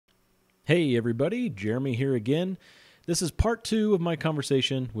Hey everybody, Jeremy here again. This is part 2 of my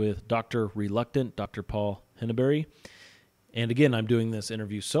conversation with Dr. Reluctant, Dr. Paul Henebury. And again, I'm doing this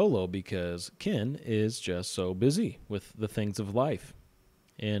interview solo because Ken is just so busy with the things of life.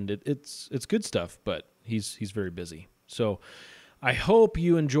 And it's good stuff, but he's very busy. So I hope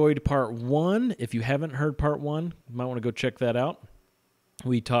you enjoyed part 1. If you haven't heard part 1, you might want to go check that out.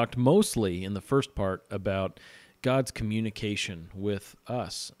 We talked mostly in the first part about God's communication with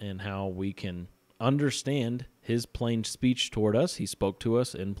us and how we can understand his plain speech toward us. He spoke to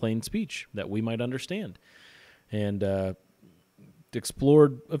us in plain speech that we might understand, and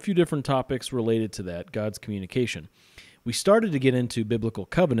explored a few different topics related to that, God's communication. We started to get into biblical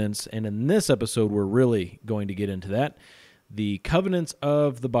covenants, and in this episode, we're really going to get into that. The covenants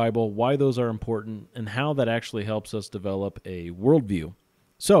of the Bible, why those are important, and how that actually helps us develop a worldview.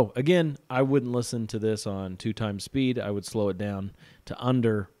 So, again, I wouldn't listen to this on 2 times speed. I would slow it down to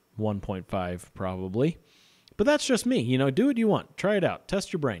under 1.5 probably. But that's just me. You know, do what you want. Try it out.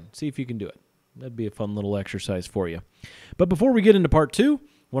 Test your brain. See if you can do it. That'd be a fun little exercise for you. But before we get into part 2, I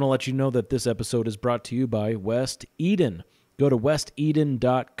want to let you know that this episode is brought to you by West Eden. Go to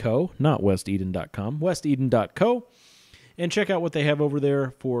westeden.co, not westeden.com, westeden.co, and check out what they have over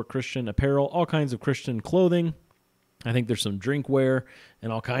there for Christian apparel, all kinds of Christian clothing. I think there's some drinkware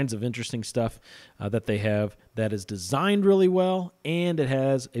and all kinds of interesting stuff that they have that is designed really well, and it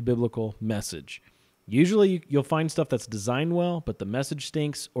has a biblical message. Usually you'll find stuff that's designed well, but the message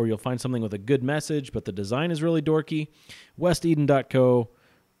stinks, or you'll find something with a good message, but the design is really dorky. WestEden.co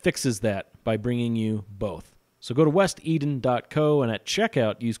fixes that by bringing you both. So go to westeden.co, and at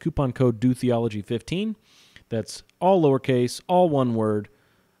checkout, use coupon code DoTheology15. That's all lowercase, all one word,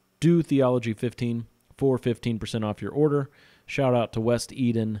 DoTheology15. For 15% off your order. Shout out to West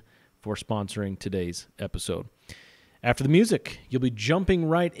Eden for sponsoring today's episode. After the music, you'll be jumping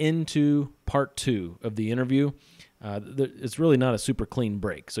right into part 2 of the interview. It's really not a super clean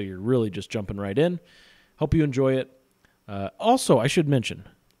break, so you're really just jumping right in. Hope you enjoy it. Also, I should mention,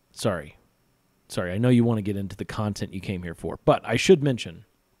 sorry, I know you want to get into the content you came here for, but I should mention,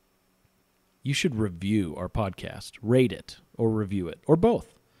 you should review our podcast, rate it, or review it, or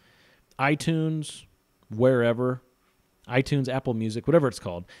both. iTunes, wherever, iTunes, Apple Music, whatever it's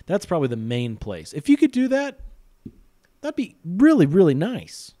called, that's probably the main place. If you could do that, that'd be really, really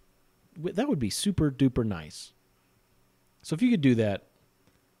nice. That would be super duper nice. So if you could do that,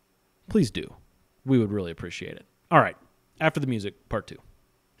 please do. We would really appreciate it. All right, after the music, part 2.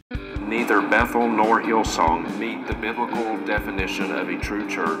 Neither Bethel nor Hillsong meet the biblical definition of a true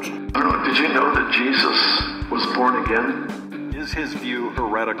church. Did you know that Jesus was born again? Is his view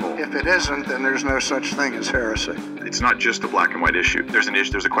heretical? If it isn't, then there's no such thing as heresy. It's not just a black and white issue. There's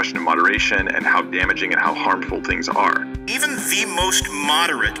a question of moderation and how damaging and how harmful things are. Even the most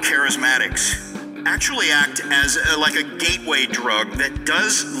moderate charismatics actually act as like a gateway drug that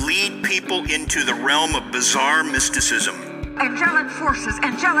does lead people into the realm of bizarre mysticism. Angelic forces,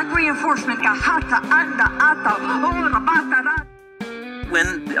 angelic reinforcement.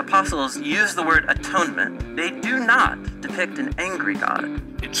 When the apostles use the word atonement, they do not depict an angry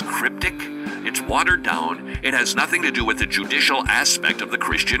God. It's cryptic, it's watered down, it has nothing to do with the judicial aspect of the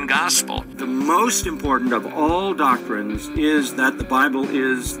Christian gospel. The most important of all doctrines is that the Bible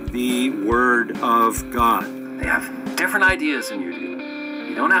is the Word of God. They have different ideas than you do.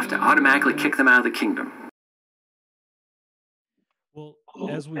 You don't have to automatically kick them out of the kingdom. Well,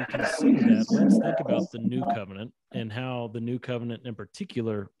 as we consider that, let's think about the new covenant and how the new covenant in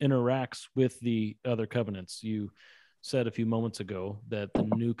particular interacts with the other covenants. You said a few moments ago that the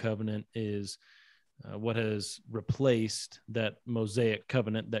new covenant is what has replaced that Mosaic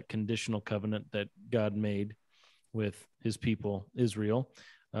covenant, that conditional covenant that God made with his people, Israel.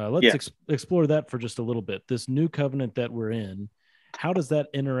 Let's explore that for just a little bit. This new covenant that we're in, how does that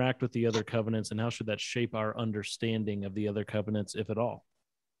interact with the other covenants, and how should that shape our understanding of the other covenants, if at all?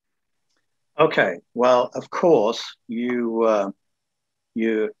 Okay, well, of course, you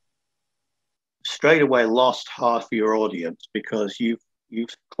straight away lost half your audience because you've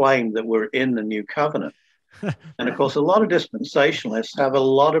claimed that we're in the new covenant. And of course, a lot of dispensationalists have a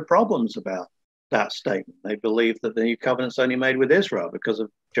lot of problems about that statement. They believe that the new covenant's only made with Israel because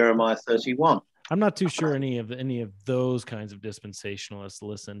of Jeremiah 31. I'm not too sure any of those kinds of dispensationalists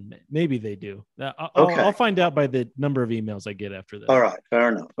listen. Maybe they do. I'll find out by the number of emails I get after this. All right, fair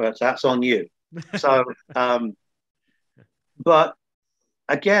enough. That's on you. So, but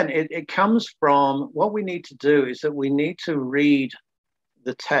again, it comes from what we need to do is that we need to read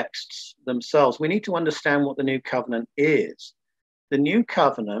the texts themselves. We need to understand what the new covenant is. The new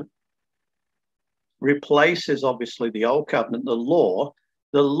covenant replaces, obviously, the old covenant, the law,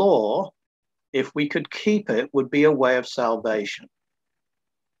 the law, if we could keep it, would be a way of salvation.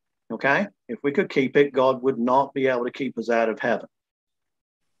 Okay? If we could keep it, God would not be able to keep us out of heaven.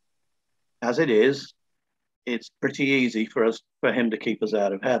 As it is, it's pretty easy for him to keep us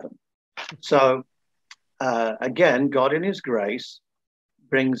out of heaven. So again, God in his grace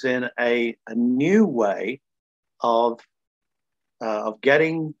brings in a new way of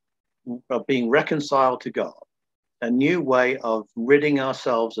being reconciled to God, a new way of ridding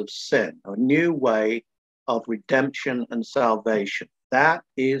ourselves of sin, a new way of redemption and salvation. That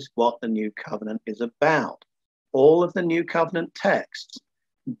is what the new covenant is about. All of the new covenant texts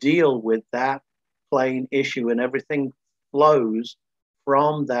deal with that plain issue, and everything flows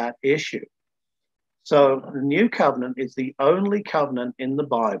from that issue. So the new covenant is the only covenant in the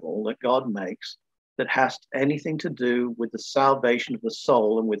Bible that God makes that has anything to do with the salvation of the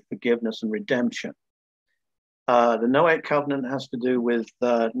soul and with forgiveness and redemption. The Noahic covenant has to do with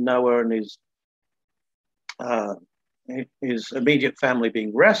Noah and his immediate family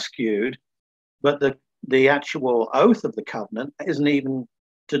being rescued, but the actual oath of the covenant isn't even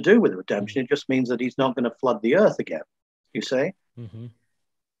to do with redemption. It just means that he's not going to flood the earth again, you see? Mm-hmm.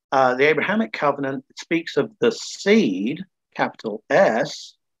 The Abrahamic covenant speaks of the seed, capital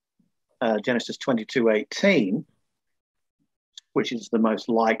S, Genesis 22:18, which is the most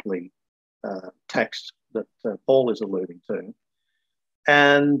likely text that Paul is alluding to.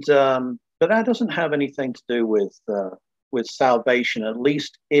 And but that doesn't have anything to do with salvation, at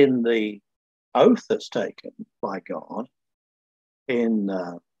least in the oath that's taken by God in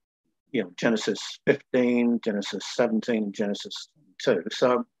Genesis 15, Genesis 17, Genesis 22.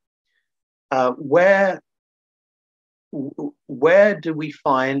 So where do we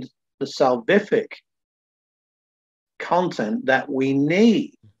find the salvific content that we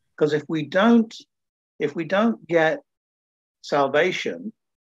need? Because if we don't get salvation,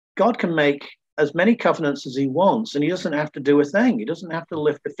 God can make as many covenants as he wants, and he doesn't have to do a thing. He doesn't have to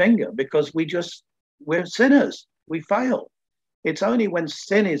lift a finger, because we're sinners. We fail. It's only when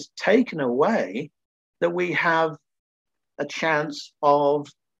sin is taken away that we have a chance of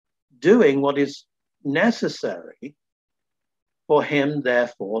doing what is necessary for him,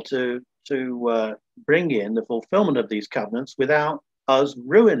 therefore, to bring in the fulfillment of these covenants without us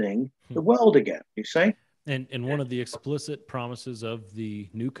ruining the world again, you see? And one of the explicit promises of the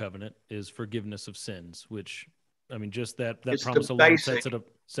new covenant is forgiveness of sins, which, I mean, just that promise alone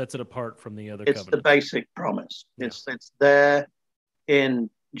sets it apart from the other covenants. It's the basic promise. Yeah. It's there in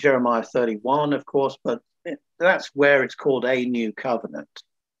Jeremiah 31, of course, but that's where it's called a new covenant.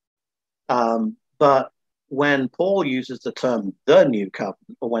 But when Paul uses the term the new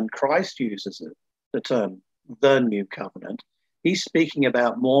covenant, or when Christ uses the term the new covenant, he's speaking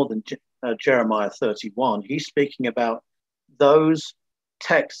about more than Jeremiah 31. He's speaking about those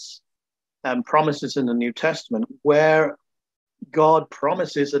texts and promises in the New Testament where God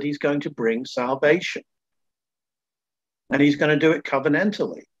promises that he's going to bring salvation. And he's going to do it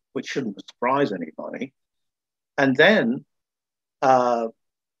covenantally, which shouldn't surprise anybody. And then,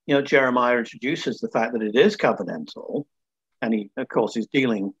 Jeremiah introduces the fact that it is covenantal. And he, of course, is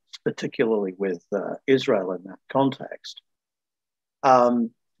dealing particularly with Israel in that context.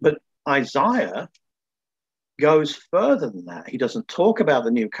 But Isaiah goes further than that. He doesn't talk about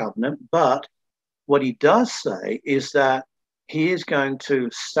the new covenant, but what he does say is that he is going to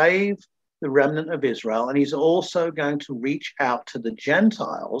save the remnant of Israel, and he's also going to reach out to the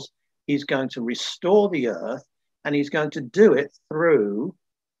Gentiles. He's going to restore the earth, and he's going to do it through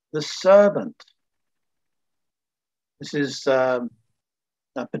the servant. This is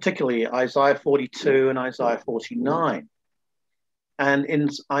particularly Isaiah 42 and Isaiah 49. And in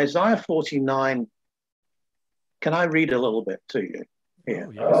Isaiah 49, can I read a little bit to you here?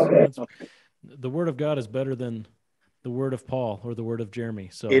 Oh, yes. Okay. The word of God is better than the word of Paul or the word of Jeremy.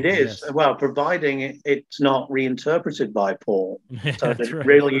 So it is. Yes. Well, providing it's not reinterpreted by Paul. Yeah, so that it right.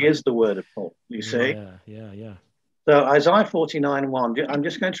 really is the word of Paul, you see? Yeah. So Isaiah 49:1, I'm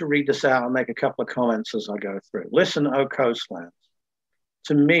just going to read this out and make a couple of comments as I go through. Listen, O coastlands,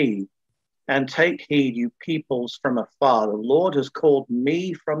 to me, and take heed, you peoples from afar. The Lord has called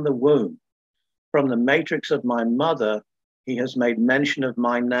me from the womb. From the matrix of my mother, he has made mention of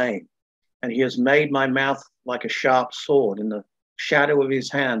my name. And he has made my mouth like a sharp sword. In the shadow of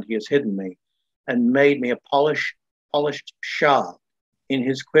his hand, he has hidden me and made me a polished shaft. In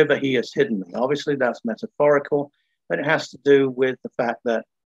his quiver, he has hidden me. Obviously, that's metaphorical, but it has to do with the fact that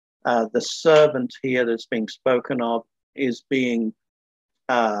the servant here that's being spoken of is being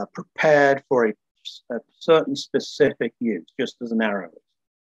prepared for a certain specific use, just as an arrow is.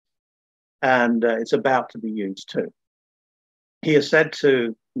 And it's about to be used too. he has said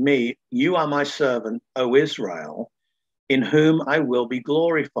to me, you are my servant, O Israel, in whom I will be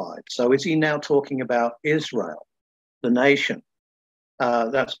glorified. So is he now talking about Israel, the nation?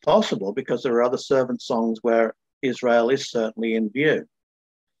 That's possible because there are other servant songs where Israel is certainly in view.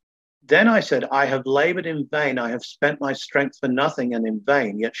 Then I said, I have labored in vain. I have spent my strength for nothing and in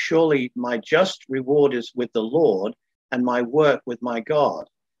vain. Yet surely my just reward is with the Lord and my work with my God.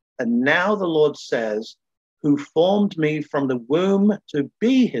 And now the Lord says, who formed me from the womb to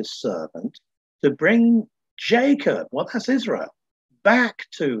be his servant, to bring Jacob, well, that's Israel, back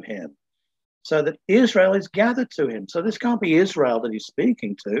to him, so that Israel is gathered to him. So this can't be Israel that he's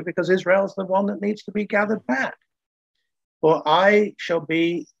speaking to, because Israel is the one that needs to be gathered back. For I shall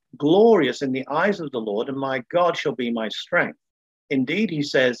be glorious in the eyes of the Lord, and my God shall be my strength. Indeed, he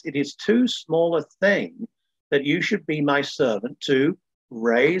says, it is too small a thing that you should be my servant to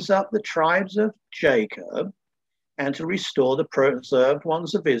raise up the tribes of Jacob and to restore the preserved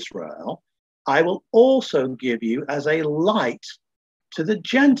ones of Israel. I will also give you as a light to the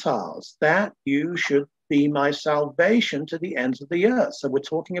Gentiles, that you should be my salvation to the ends of the earth. So we're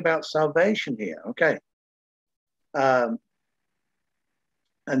talking about salvation here. Okay.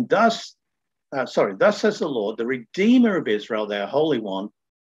 And thus says the Lord, the Redeemer of Israel, their Holy One,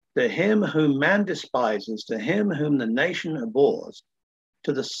 to him whom man despises, to him whom the nation abhors,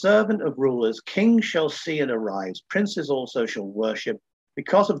 to the servant of rulers, kings shall see and arise, princes also shall worship,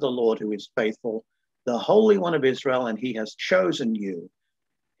 because of the Lord who is faithful, the Holy One of Israel, and he has chosen you.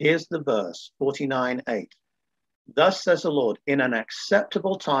 Here's the verse, 49:8. Thus says the Lord, in an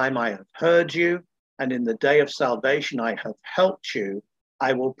acceptable time I have heard you, and in the day of salvation I have helped you.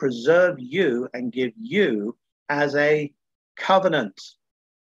 I will preserve you and give you as a covenant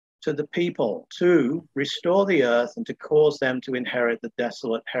to the people, to restore the earth and to cause them to inherit the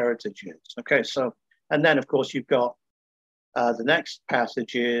desolate heritages. Okay, so, and then of course you've got the next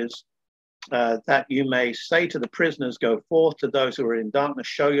passage is that you may say to the prisoners, go forth, to those who are in darkness,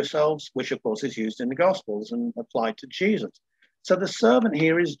 show yourselves, which of course is used in the Gospels and applied to Jesus. So the servant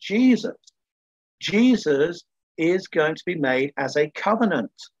here is Jesus. Jesus is going to be made as a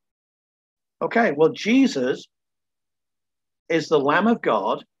covenant. Okay, well, Jesus is the Lamb of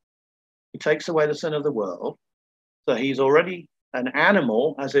God who takes away the sin of the world. So he's already an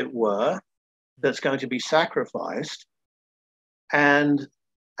animal, as it were, that's going to be sacrificed. And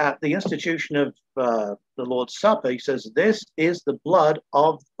at the institution of the Lord's Supper, he says, this is the blood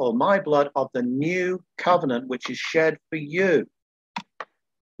of, or my blood of the new covenant, which is shed for you.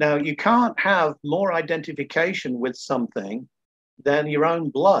 Now, you can't have more identification with something than your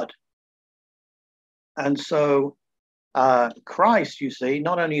own blood. And so Christ, you see,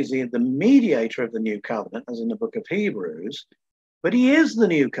 not only is he the mediator of the new covenant, as in the book of Hebrews, but he is the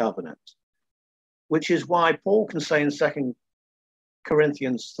new covenant, which is why Paul can say in 2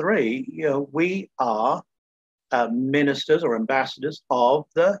 Corinthians 3, you know, we are ministers or ambassadors of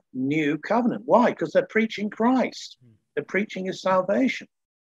the new covenant. Why? Because they're preaching Christ. They're preaching his salvation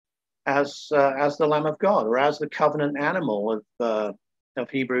as the Lamb of God, or as the covenant animal of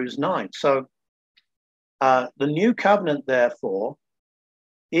Hebrews 9. So the new covenant, therefore,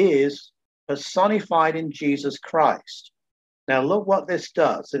 is personified in Jesus Christ. Now, look what this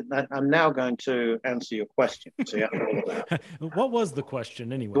does. I'm now going to answer your question. See, after all of that. What was the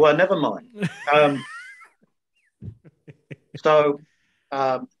question anyway? Well, never mind.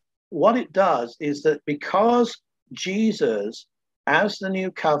 What it does is that because Jesus, as the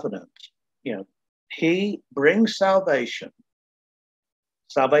new covenant, you know, he brings salvation.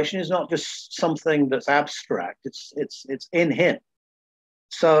 Salvation is not just something that's abstract. It's in him.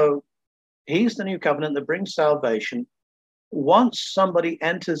 So he's the new covenant that brings salvation. Once somebody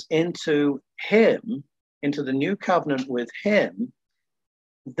enters into him, into the new covenant with him,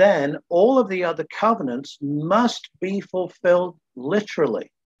 then all of the other covenants must be fulfilled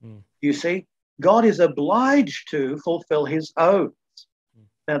literally. You see, God is obliged to fulfill his oaths.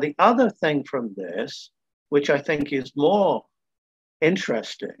 Now, the other thing from this, which I think is more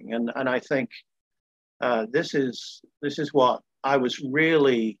interesting, and I think this is what I was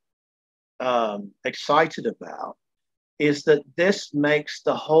really excited about, is that this makes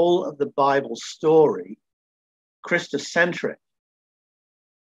the whole of the Bible story Christocentric,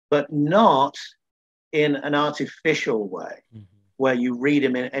 but not in an artificial way, where you read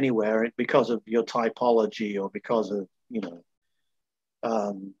him in anywhere because of your typology or because of, you know,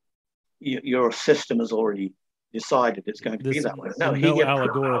 your system has already decided it's going to be that way. No, no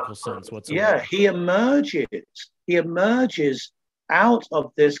allegorical sense whatsoever. Yeah, he emerges out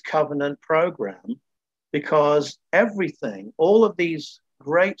of this covenant program, because everything, all of these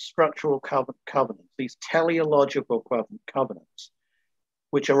great structural covenants, these teleological covenants,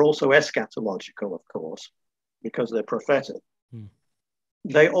 which are also eschatological, of course, because they're prophetic.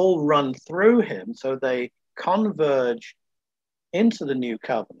 They all run through him, so they converge into the new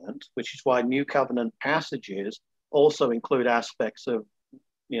covenant, which is why new covenant passages also include aspects of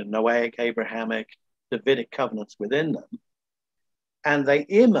Noahic, Abrahamic, Davidic covenants within them. And they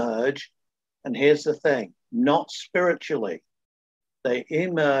emerge, and here's the thing, not spiritually. They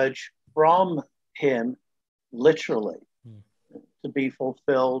emerge from him literally to be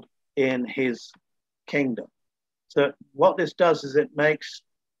fulfilled in his kingdom. So what this does is it makes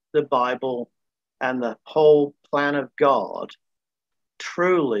the Bible and the whole plan of God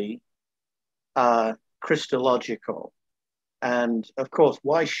truly Christological. And of course,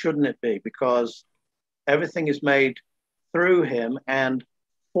 why shouldn't it be? Because everything is made through him and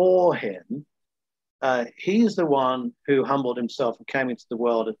for him. He's the one who humbled himself and came into the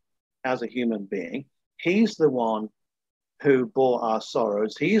world as a human being. He's the one who bore our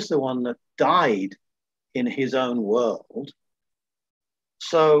sorrows. He's the one that died in his own world.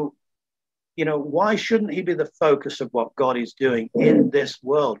 So, why shouldn't he be the focus of what God is doing in this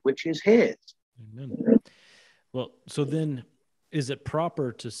world, which is his? Amen. Well, so then is it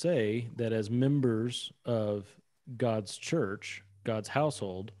proper to say that as members of God's church, God's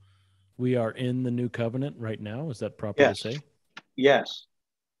household, we are in the new covenant right now? Is that proper to say? Yes.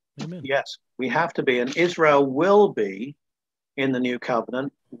 Amen. Yes, we have to be. And Israel will be in the new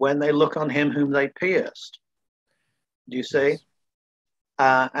covenant when they look on him whom they pierced. Do you see? Yes.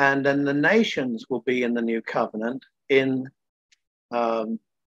 And then the nations will be in the new covenant in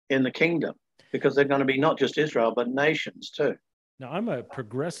the kingdom, because they're going to be not just Israel, but nations too. Now, I'm a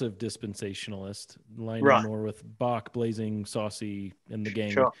progressive dispensationalist, lining more with Bach, Blazing, Saucy, and the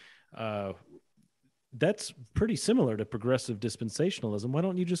gang. Sure. That's pretty similar to progressive dispensationalism. Why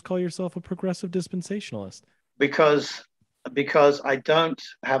don't you just call yourself a progressive dispensationalist? Because I don't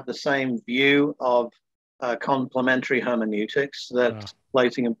have the same view of complementary hermeneutics that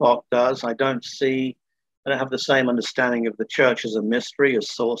Blazing and Bach does. I don't have the same understanding of the church as a mystery as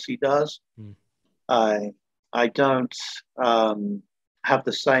Saucy does. I don't have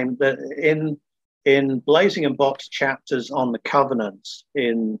the same in Blazing and Bach's chapters on the covenants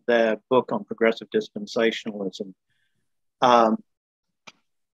in their book on progressive dispensationalism.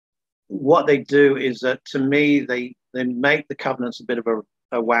 What they do is that, to me, they make the covenants a bit of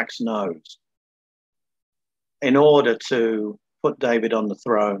a wax nose in order to put David on the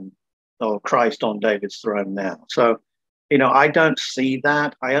throne, or Christ on David's throne now. So, I don't see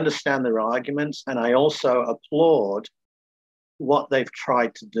that. I understand their arguments, and I also applaud what they've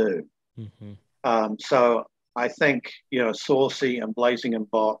tried to do. Mm-hmm. So I think, Saucy and Blazing and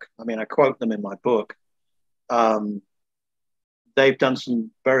Bach, I quote them in my book. They've done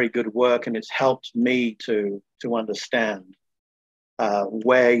some very good work, and it's helped me to understand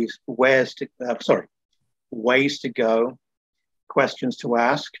ways to go, questions to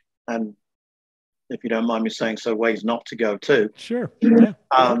ask, and, if you don't mind me saying so, ways not to go too. Sure. Yeah,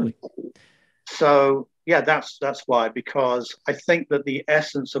 totally. So yeah, that's why, because I think that the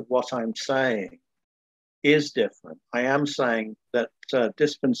essence of what I'm saying is different. I am saying that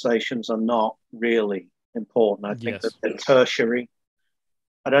dispensations are not really important. I think that they're tertiary.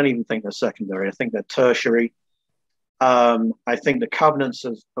 I don't even think they're secondary. I think they're tertiary. I think the covenants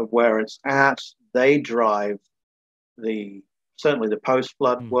of where it's at, they drive certainly the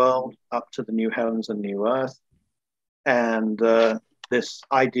post-flood world up to the new heavens and new earth. And this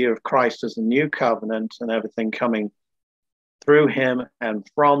idea of Christ as the new covenant and everything coming through him and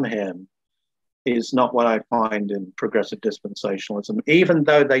from him is not what I find in progressive dispensationalism, even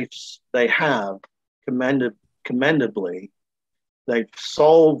though they have commendably, they've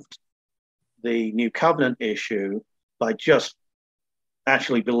solved the new covenant issue by just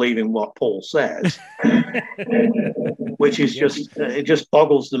actually believing what Paul says, which is it just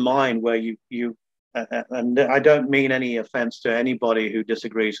boggles the mind, where you and I don't mean any offense to anybody who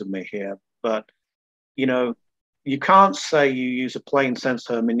disagrees with me here, but you can't say you use a plain sense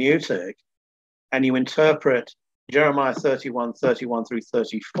hermeneutic and you interpret Jeremiah 31 through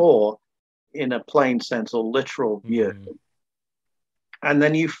 34 in a plain sense or literal view, and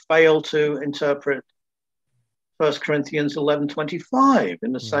then you fail to interpret 1 Corinthians 11:25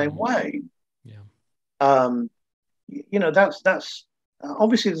 in the same way. That's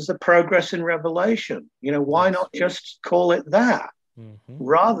obviously, there's a progress in revelation. Why not just call it that,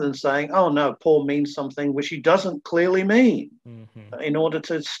 rather than saying, oh no, Paul means something which he doesn't clearly mean, in order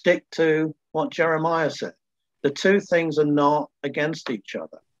to stick to what Jeremiah said. The two things are not against each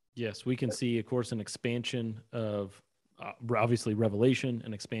other. Yes, we can see, of course, an expansion of obviously revelation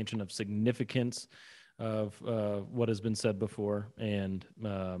and expansion of significance of what has been said before, and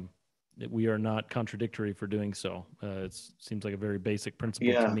we are not contradictory for doing so. It seems like a very basic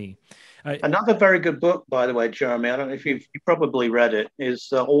principle to me. Another very good book, by the way, Jeremy, I don't know if you probably read it,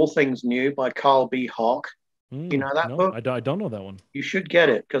 is All Things New by Carl B. Hock. You know that book? I don't know that one. You should get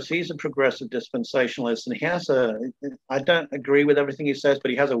it, because he's a progressive dispensationalist, and he has I don't agree with everything he says, but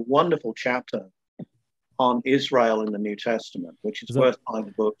he has a wonderful chapter on Israel in the New Testament, which is worth buying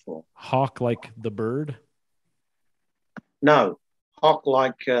the book for. Hawk like the bird? No, Hock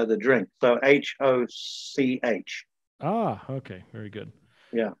like the drink. So Hoch. Ah, okay. Very good.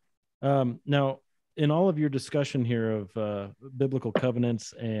 Yeah. Now, in all of your discussion here of biblical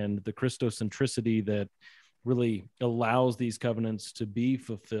covenants and the Christocentricity that really allows these covenants to be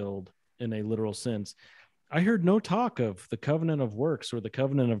fulfilled in a literal sense, I heard no talk of the covenant of works or the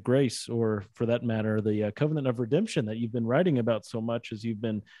covenant of grace, or for that matter, the covenant of redemption that you've been writing about so much as you've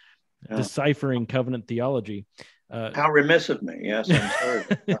been deciphering covenant theology. How remiss of me. Yes, I'm sorry.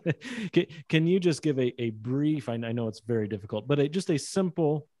 Can you just give a brief, I know it's very difficult, but just a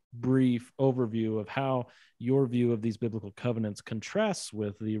simple, brief overview of how your view of these biblical covenants contrasts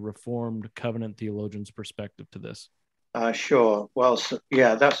with the Reformed covenant theologians' perspective to this? Sure. Well,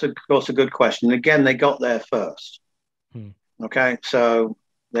 that's of course a good question. Again, they got there first. Okay, so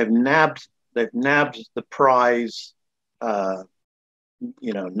they've nabbed the prize, name,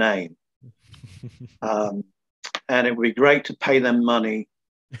 and it would be great to pay them money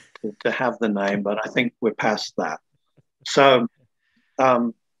to have the name, but I think we're past that. So,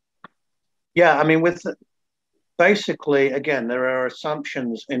 basically, again, there are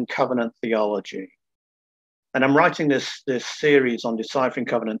assumptions in covenant theology. And I'm writing this series on deciphering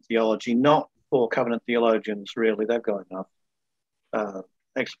covenant theology, not for covenant theologians, really. They've got enough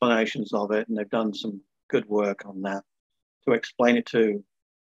explanations of it, and they've done some good work on that to explain it to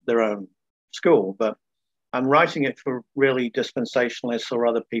their own school. But I'm writing it for really dispensationalists or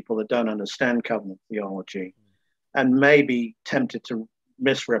other people that don't understand covenant theology and may be tempted to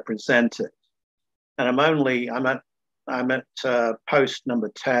misrepresent it. And I'm at post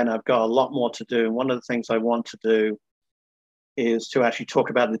number 10. I've got a lot more to do. And one of the things I want to do is to actually talk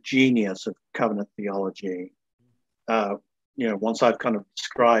about the genius of covenant theology. Once I've kind of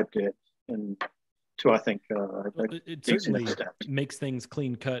described it, and to, I think, it certainly makes things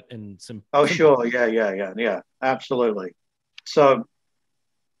clean cut and simple. Oh, sure. Yeah. Absolutely. So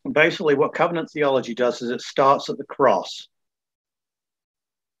basically what covenant theology does is it starts at the cross.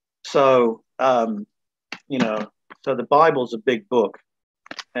 So, so the Bible's a big book,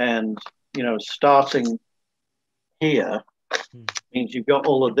 and, starting here means you've got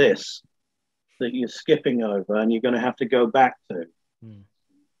all of this that you're skipping over and you're going to have to go back to.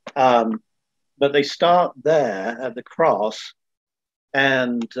 But they start there at the cross,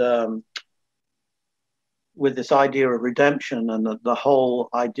 and with this idea of redemption, and the whole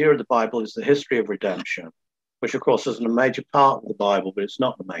idea of the Bible is the history of redemption, which of course isn't a major part of the Bible, but it's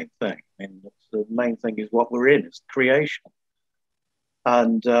not the main thing. I mean, the main thing is what we're in, it's creation.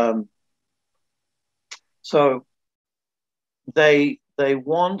 And so they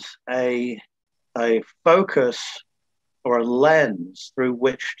want a focus or a lens through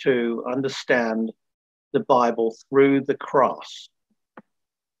which to understand the Bible through the cross.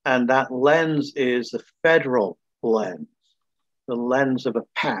 And that lens is the federal lens, the lens of a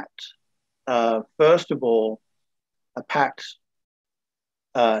pact. First of all, a pact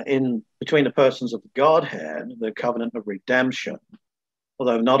in between the persons of the Godhead, the covenant of redemption,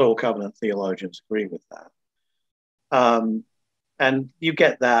 although not all covenant theologians agree with that. And you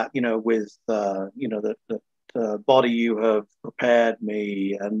get that, with the body you have prepared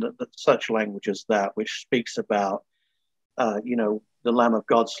me, and such language as that, which speaks about, the Lamb of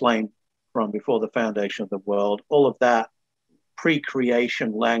God slain from before the foundation of the world. All of that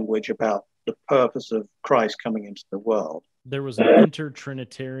pre-creation language about the purpose of Christ coming into the world. There was an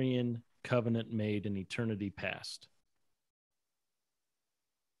inter-Trinitarian covenant made in eternity past.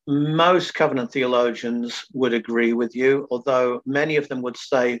 Most covenant theologians would agree with you, although many of them would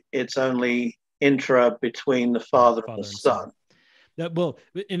say it's only intra between the Father and the Son. Well,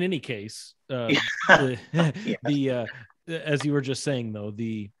 in any case, as you were just saying, though,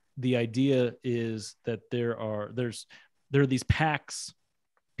 the idea is that there are these pacts,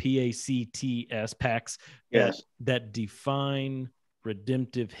 pacts, yes, that define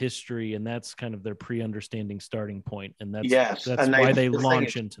redemptive history, and that's kind of their pre-understanding starting point, and that's why they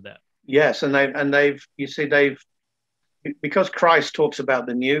launch into that. Yes, and they've because Christ talks about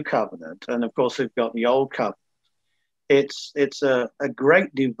the new covenant, and of course they've got the old covenant. It's a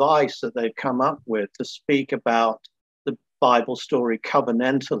great device that they've come up with to speak about the Bible story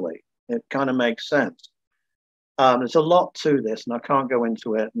covenantally. It kind of makes sense. There's a lot to this, and I can't go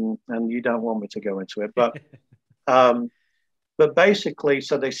into it, and you don't want me to go into it. But basically,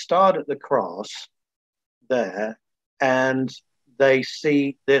 so they start at the cross there, and they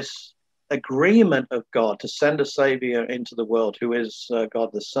see this agreement of God to send a savior into the world, who is God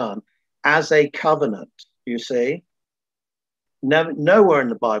the Son, as a covenant. You see, nowhere in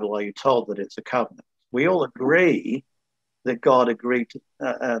the Bible are you told that it's a covenant. We all agree that God agreed to,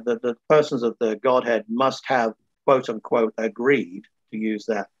 that the persons of the Godhead must have, quote unquote, agreed, to use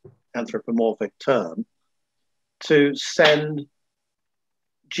that anthropomorphic term, to send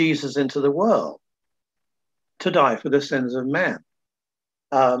Jesus into the world to die for the sins of man.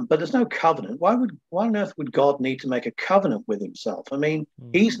 But there's no covenant. Why on earth would God need to make a covenant with himself? I mean,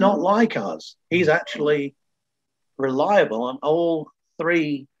 he's not like us. He's actually reliable, and all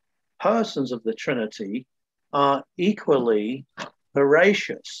three persons of the Trinity are equally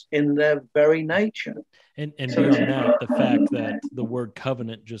veracious in their very nature. And beyond that, the fact that the word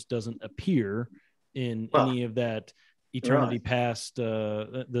covenant just doesn't appear in any of that eternity past,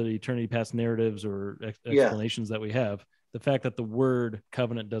 the eternity past narratives or explanations that we have. The fact that the word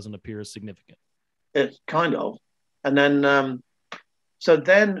covenant doesn't appear is significant. It's kind of. And then, so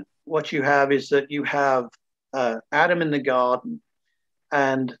then what you have is that you have Adam in the garden,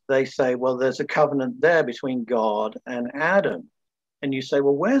 and they say, well, there's a covenant there between God and Adam. And you say,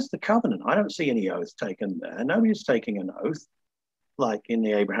 well, where's the covenant? I don't see any oath taken there. Nobody's taking an oath like in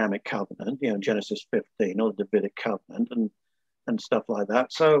the Abrahamic covenant, Genesis 15 or the Davidic covenant and stuff like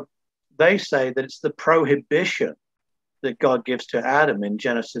that. So they say that it's the prohibition that God gives to Adam in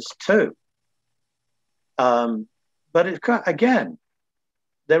Genesis 2. But again,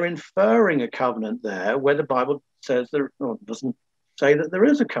 they're inferring a covenant there where the Bible says doesn't say that there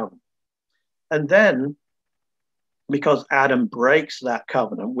is a covenant. And then, because Adam breaks that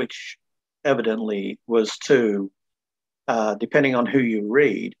covenant, which evidently was to, depending on who you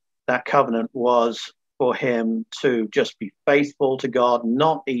read, that covenant was for him to just be faithful to God,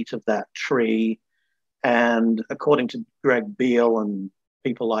 not eat of that tree. And according to Greg Beale and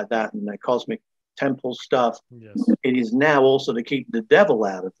people like that and their cosmic temple stuff, it is now also to keep the devil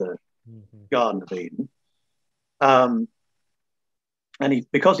out of the Garden of Eden. And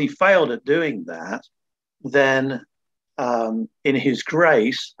because he failed at doing that, then in his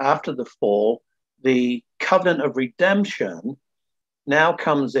grace, after the fall, the covenant of redemption now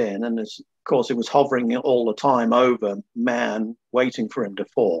comes in. And of course, it was hovering all the time over man, waiting for him to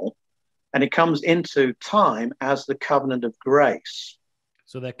fall. And it comes into time as the covenant of grace.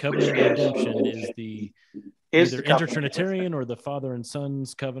 So that covenant of redemption is either intertrinitarian or the Father and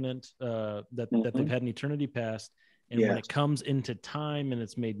Son's covenant that they've had in eternity past. And when it comes into time and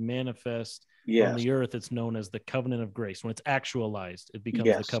it's made manifest on the earth, it's known as the covenant of grace. When it's actualized, it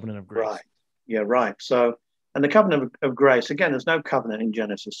becomes the covenant of grace. Right. Yeah, right. So, and the covenant of grace, again, there's no covenant in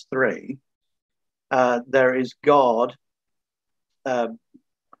Genesis 3. There is God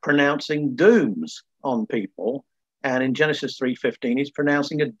pronouncing dooms on people. And in Genesis 3:15, he's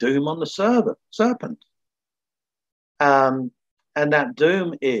pronouncing a doom on the serpent. And that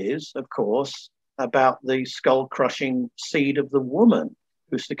doom is, of course, about the skull-crushing seed of the woman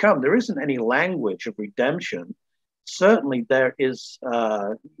who's to come. There isn't any language of redemption. Certainly there is,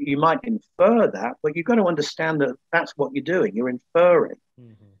 you might infer that, but you've got to understand that that's what you're doing. You're inferring.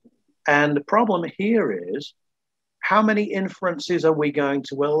 And the problem here is, how many inferences are we going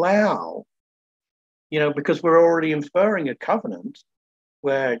to allow? Because we're already inferring a covenant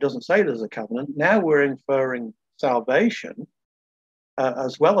where it doesn't say there's a covenant. Now we're inferring salvation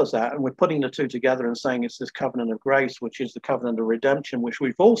as well as that. And we're putting the two together and saying it's this covenant of grace, which is the covenant of redemption, which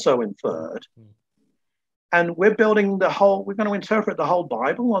we've also inferred. And we're going to interpret the whole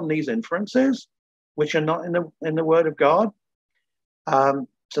Bible on these inferences, which are not in the Word of God.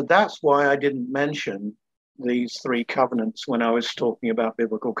 So that's why I didn't mention these three covenants when I was talking about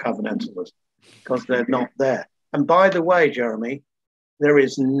biblical covenantalism, because they're not there. And by the way, Jeremy, there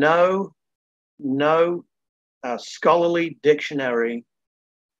is no scholarly dictionary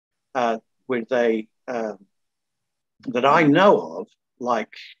with a that I know of,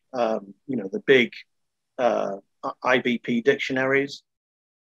 like the big IBP dictionaries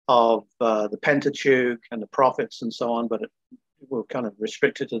of the Pentateuch and the prophets and so on, but we're kind of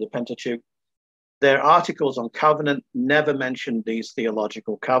restricted to the Pentateuch. Their articles on covenant never mention these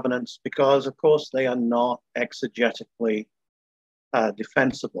theological covenants because, of course, they are not exegetically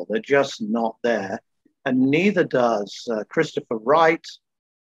defensible. They're just not there. And neither does Christopher Wright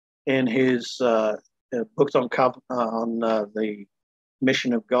in his books on the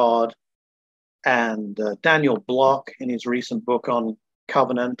mission of God. and Daniel Block in his recent book on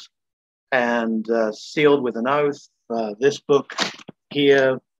covenant, and Sealed with an Oath, this book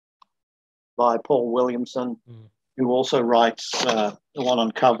here by Paul Williamson, who also writes the one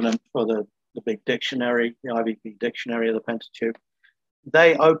on covenant for the big dictionary, the IVP Dictionary of the Pentateuch.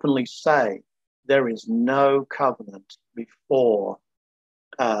 They openly say there is no covenant before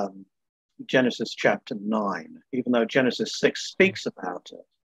Genesis chapter 9, even though Genesis 6 speaks about it.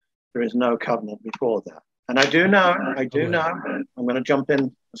 There is no covenant before that. And I do know, I'm going to jump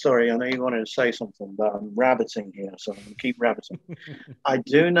in. Sorry, I know you wanted to say something, but I'm rabbiting here, so I'm going to keep rabbiting. I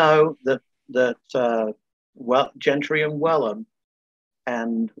do know that Gentry and Wellham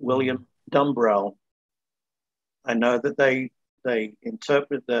and William Dumbrell, I know that they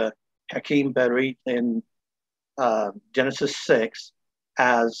interpret the Hakim Berit in Genesis 6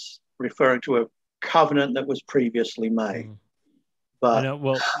 as referring to a covenant that was previously made. But I know,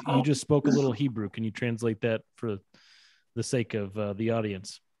 well, you just spoke a little Hebrew. Can you translate that for the sake of the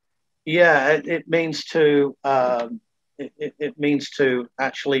audience? Yeah, it means to it means to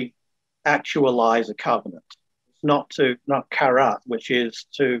actually actualize a covenant. It's not karat, which is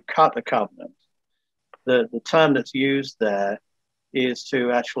to cut a covenant. The term that's used there is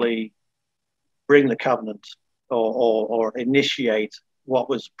to actually bring the covenant or initiate what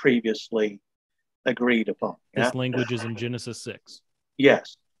was previously agreed upon. This language is in Genesis 6.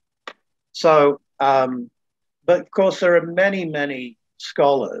 Yes. So, but of course, there are many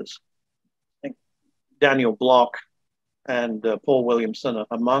scholars, I think Daniel Block and Paul Williamson are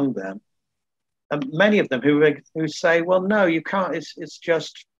among them, and many of them who say, well, no, you can't. It's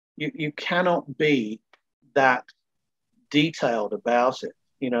just you cannot be that detailed about it.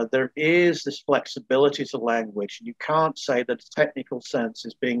 You know, there is this flexibility to language. You can't say that a technical sense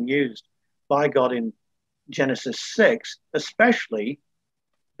is being used by God in Genesis 6, especially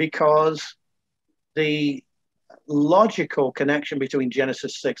because the logical connection between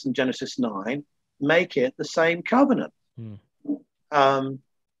Genesis 6 and Genesis 9 make it the same covenant.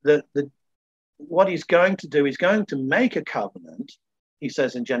 What he's going to do, he's going to make a covenant, he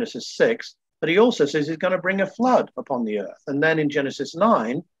says in Genesis 6, but he also says he's going to bring a flood upon the earth. And then in Genesis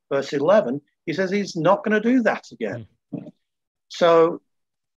 9, verse 11, he says he's not going to do that again. So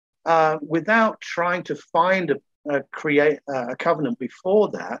without trying to find create a covenant before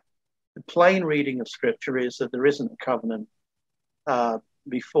that, the plain reading of Scripture is that there isn't a covenant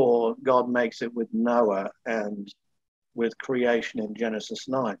before God makes it with Noah and with creation in Genesis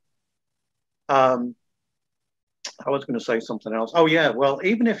 9. I was going to say something else. Oh yeah, well,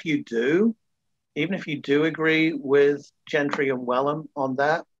 even if you do agree with Gentry and Wellham on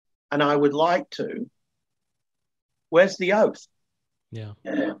that, and I would like to, where's the oath? Yeah.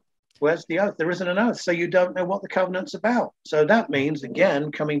 Where's the oath? There isn't an oath, so you don't know what the covenant's about. So that means,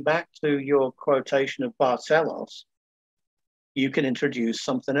 again, coming back to your quotation of Bartelos, you can introduce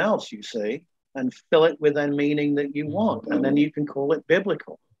something else, you see, and fill it with a meaning that you want, and then you can call it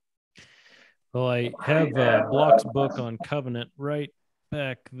biblical. Well, I have Block's book on covenant right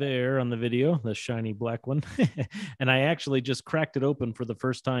back there on the video, the shiny black one. And I actually just cracked it open for the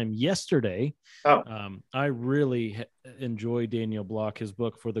first time yesterday. I really enjoy Daniel Block. His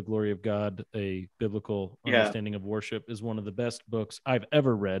book, For the Glory of God, A Biblical Understanding of Worship, is one of the best books I've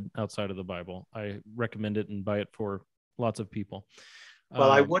ever read outside of the Bible. I recommend it and buy it for lots of people.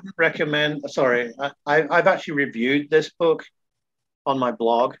 Well, I wouldn't recommend, sorry, I've actually reviewed this book on my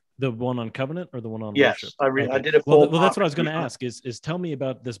blog. The one on covenant or the one on worship? Yes, I did a well, that's what I was going to ask is tell me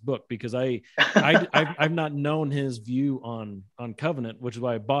about this book, because I've not known his view on covenant, which is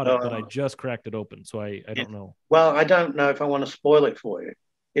why I bought it, but I just cracked it open, so I don't know. Well, I don't know if I want to spoil it for you.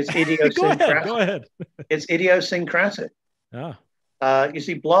 It's idiosyncratic. Go ahead. It's idiosyncratic. You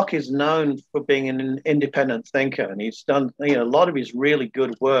see, Block is known for being an independent thinker, and he's done, a lot of his really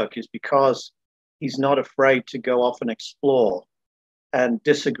good work is because he's not afraid to go off and explore and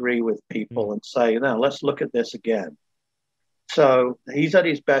disagree with people and say, no, let's look at this again. So he's at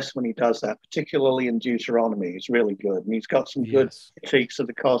his best when he does that, particularly in Deuteronomy. He's really good. And he's got some good critiques of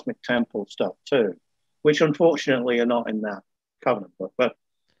the cosmic temple stuff too, which unfortunately are not in that covenant book. But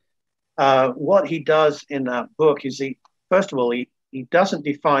what he does in that book is first of all, he doesn't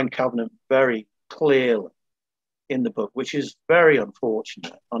define covenant very clearly in the book, which is very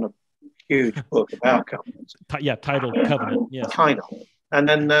unfortunate on a huge book about covenants. Titled Covenant. Yes. Kind of.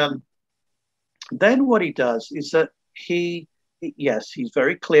 And then what he does is that he's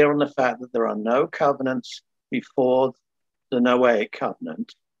very clear on the fact that there are no covenants before the Noahic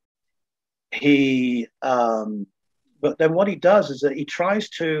covenant. But then what he does is that he tries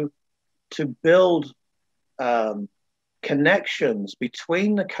to build connections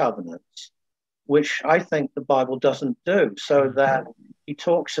between the covenants which I think the Bible doesn't do. So that he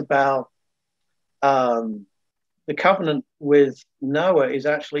talks about the covenant with Noah is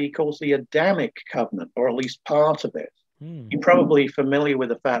actually, he calls the Adamic covenant, or at least part of it. You're probably familiar with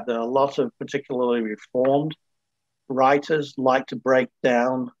the fact that a lot of particularly Reformed writers like to break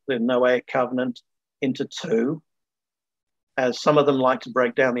down the Noahic covenant into two, as some of them like to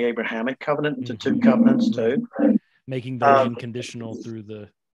break down the Abrahamic covenant into two covenants too, making the land conditional through that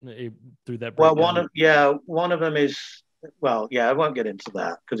breakdown. Well, one of them is, well, yeah, I won't get into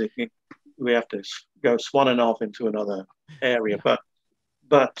that because we have to go swanning off into another area.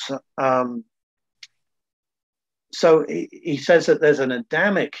 But so he says that there's an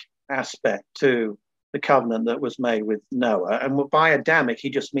Adamic aspect to the covenant that was made with Noah. And by Adamic, he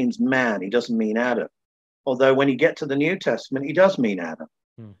just means man. He doesn't mean Adam. Although when you get to the New Testament, he does mean Adam,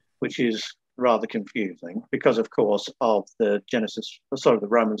 which is rather confusing because, of course, of the the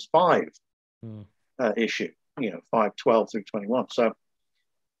Romans 5 issue, 5:12 through 21. So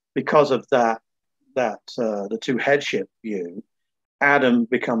because of that the two headship view, Adam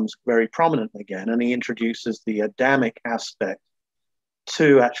becomes very prominent again, and he introduces the Adamic aspect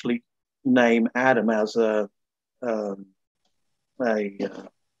to actually name Adam as a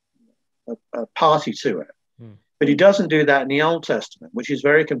party to it. But he doesn't do that in the Old Testament, which is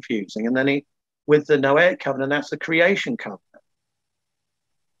very confusing. And then with the Noahic covenant, that's the creation covenant.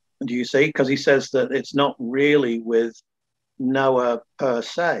 Do you see? Because he says that it's not really with Noah per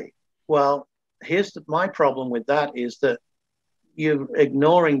se. Well, my problem with that is that you're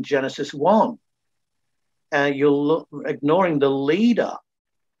ignoring Genesis 1. And you're ignoring the leader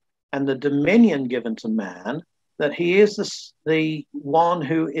and the dominion given to man, that he is the one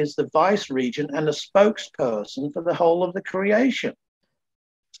who is the vice regent and the spokesperson for the whole of the creation.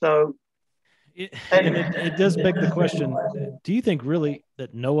 So it does beg the question, do you think really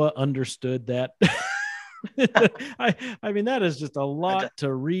that Noah understood that? I mean, that is just a lot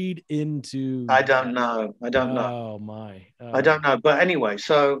to read into. I don't know. Oh my. I don't know. But anyway,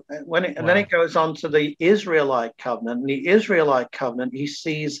 so and then it goes on to the Israelite covenant. And the Israelite covenant he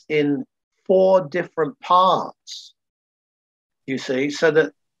sees in 4 different parts. You see, so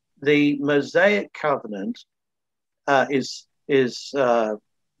that the Mosaic covenant is the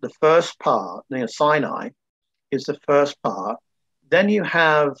first part. Sinai is the first part. Then you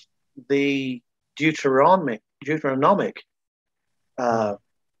have the Deuteronomic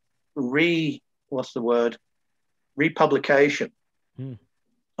republication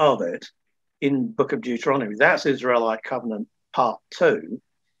of it in Book of Deuteronomy. That's Israelite covenant part 2.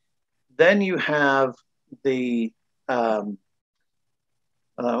 Then you have the I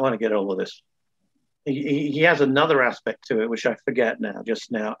want to get all of this. He has another aspect to it, which I forget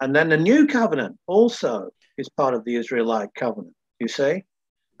just now. And then the new covenant also is part of the Israelite covenant, you see?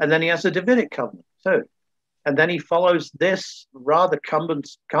 And then he has the Davidic covenant too. And then he follows this rather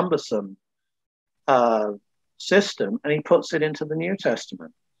cumbersome system and he puts it into the New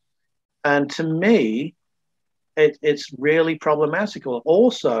Testament. And to me, it's really problematical.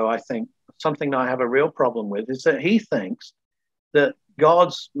 Also, I think something that I have a real problem with is that he thinks that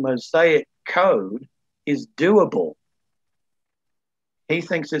God's Mosaic code is doable. He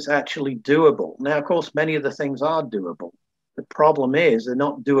thinks it's actually doable. Now, of course, many of the things are doable. The problem is they're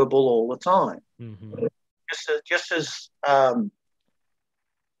not doable all the time. Just as I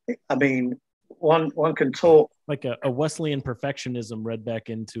mean, one can talk like a Wesleyan perfectionism read back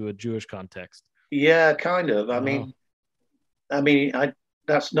into a Jewish context. Yeah, kind of. I mean,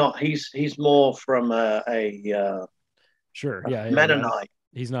 that's not. He's more from a sure, Mennonite.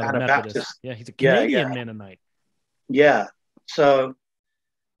 He's not a Methodist. Baptist. Yeah, he's a Canadian Mennonite. Yeah. So,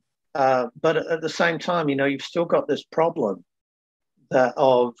 but at the same time, you've still got this problem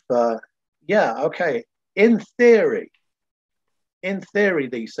okay. In theory,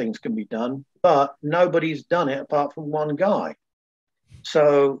 these things can be done, but nobody's done it apart from one guy.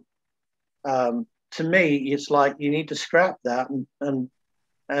 So, to me, it's like you need to scrap that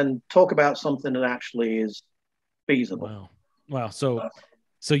and talk about something that actually is feasible. Wow. So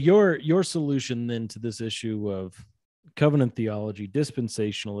your solution then to this issue of covenant theology,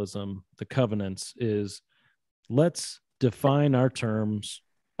 dispensationalism, the covenants is let's define our terms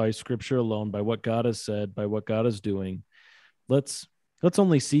by Scripture alone, by what God has said, by what God is doing. Let's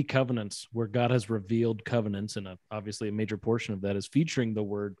only see covenants where God has revealed covenants, and obviously a major portion of that is featuring the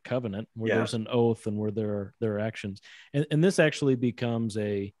word covenant, where there's an oath and where there are actions. And this actually becomes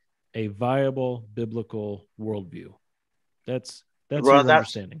a viable biblical worldview. That's your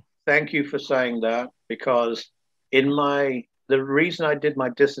understanding. Thank you for saying that, because the reason I did my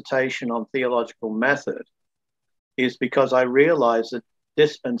dissertation on theological method is because I realized that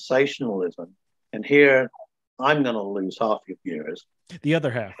dispensationalism And here, I'm going to lose half your viewers. The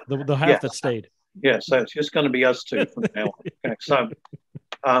other half, the half that stayed. Yeah, so it's just going to be us two from now on. Okay, so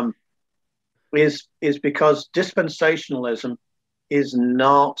is because dispensationalism is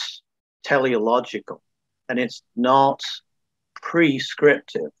not teleological, and it's not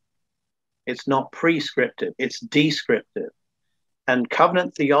prescriptive. It's not prescriptive, it's descriptive. And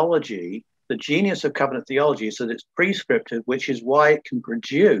covenant theology, the genius of covenant theology is that it's prescriptive, which is why it can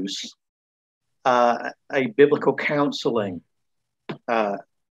produce a biblical counseling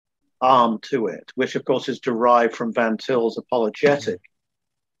arm to it, which of course is derived from Van Til's apologetic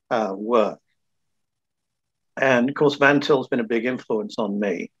work. And of course, Van Til's been a big influence on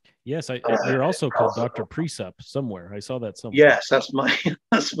me. Yes, you're also called Dr. Precept somewhere. I saw that somewhere. Yes, that's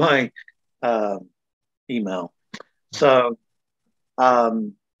my email. So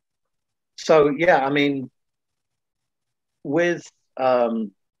yeah, I mean, with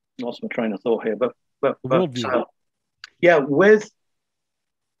lost my train of thought here, but yeah, with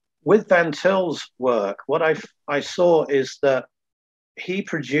Van Til's work, what I saw is that he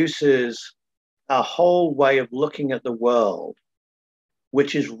produces a whole way of looking at the world,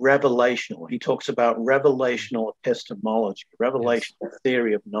 which is revelational. He talks about revelational epistemology, revelational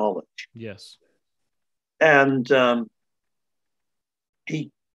theory of knowledge. Yes. And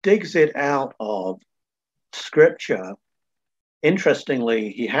he digs it out of scripture.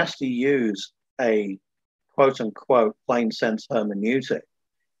 Interestingly, he has to use a quote unquote plain sense hermeneutic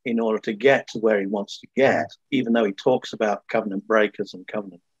in order to get to where he wants to get, even though he talks about covenant breakers and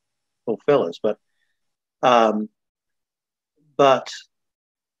covenant fulfillers. But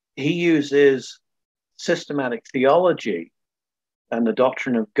he uses systematic theology and the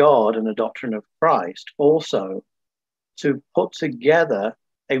doctrine of God and the doctrine of Christ also to put together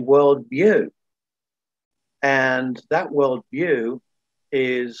a worldview. And that worldview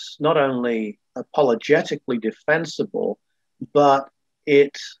is not only apologetically defensible, but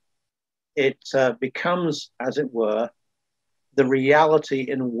it becomes, as it were, the reality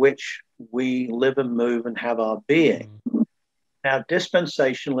in which we live and move and have our being. Now,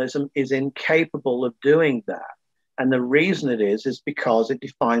 dispensationalism is incapable of doing that. And the reason it is because it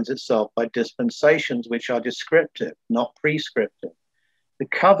defines itself by dispensations, which are descriptive, not prescriptive. The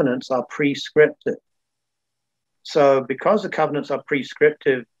covenants are prescriptive. So because the covenants are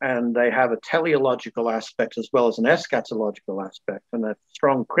prescriptive and they have a teleological aspect as well as an eschatological aspect and a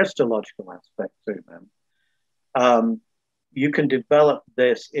strong Christological aspect to them, you can develop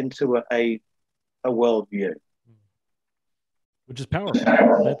this into a worldview. Which is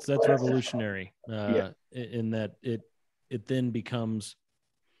powerful. That's revolutionary in that it then becomes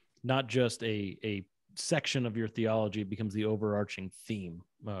not just a section of your theology, it becomes the overarching theme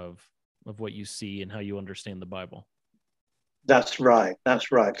of what you see and how you understand the Bible. That's right.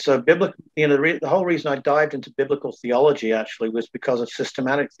 So biblical, the whole reason I dived into biblical theology actually was because of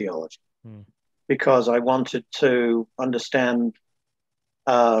systematic theology, because I wanted to understand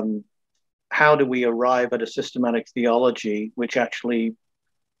how do we arrive at a systematic theology which actually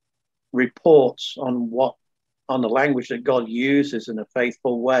reports on the language that God uses in a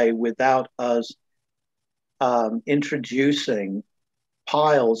faithful way without us introducing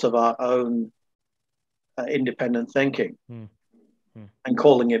piles of our own independent thinking and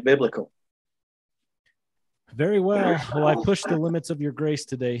calling it biblical. Very well. Well, I pushed the limits of your grace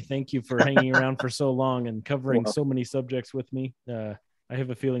today. Thank you for hanging around for so long and covering so many subjects with me. I have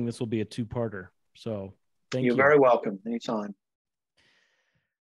a feeling this will be a two-parter. So thank you. You're very welcome. Anytime.